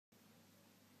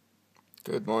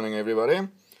Good morning, everybody.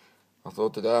 I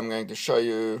thought today I'm going to show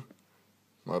you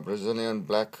my Brazilian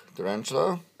black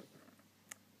tarantula.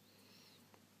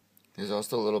 These are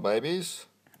still little babies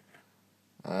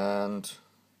and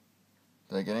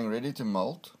they're getting ready to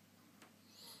molt.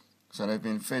 So they've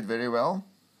been fed very well.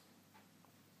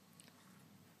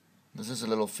 This is a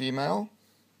little female.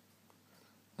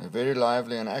 They're very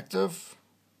lively and active.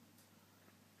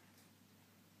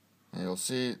 And you'll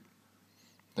see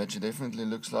that she definitely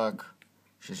looks like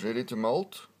she's ready to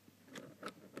molt.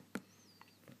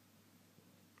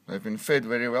 They've been fed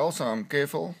very well, so I'm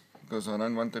careful because I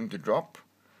don't want them to drop.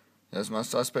 Here's my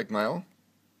suspect male.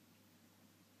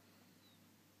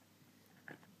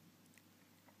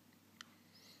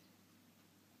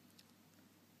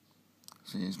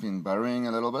 See, he's been burrowing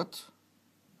a little bit.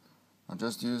 I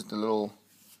just used the little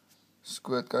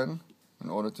squirt gun in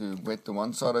order to wet the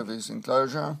one side of his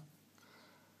enclosure.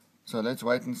 So let's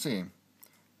wait and see.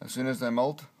 As soon as they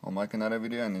molt, I'll make another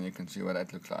video and then you can see what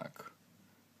that looks like.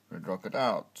 Red rocket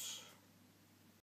out.